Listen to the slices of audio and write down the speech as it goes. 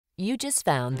You just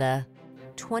found the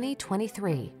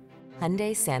 2023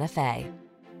 Hyundai Santa Fe.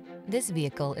 This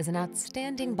vehicle is an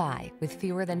outstanding buy with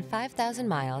fewer than 5,000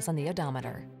 miles on the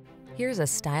odometer. Here's a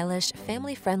stylish,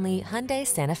 family-friendly Hyundai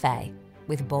Santa Fe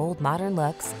with bold, modern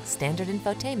looks, standard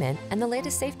infotainment, and the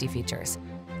latest safety features.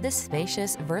 This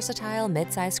spacious, versatile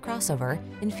midsize crossover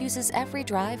infuses every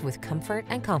drive with comfort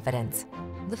and confidence.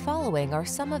 The following are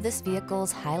some of this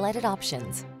vehicle's highlighted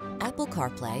options: Apple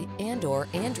CarPlay and/or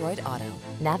Android Auto,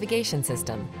 navigation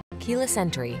system, keyless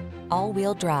entry,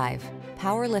 all-wheel drive,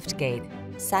 power liftgate,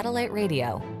 satellite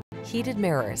radio, heated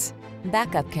mirrors,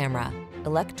 backup camera,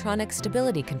 electronic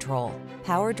stability control,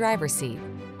 power driver seat.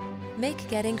 Make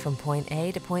getting from point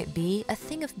A to point B a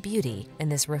thing of beauty in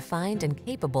this refined and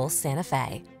capable Santa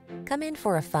Fe. Come in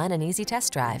for a fun and easy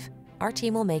test drive. Our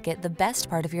team will make it the best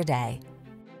part of your day.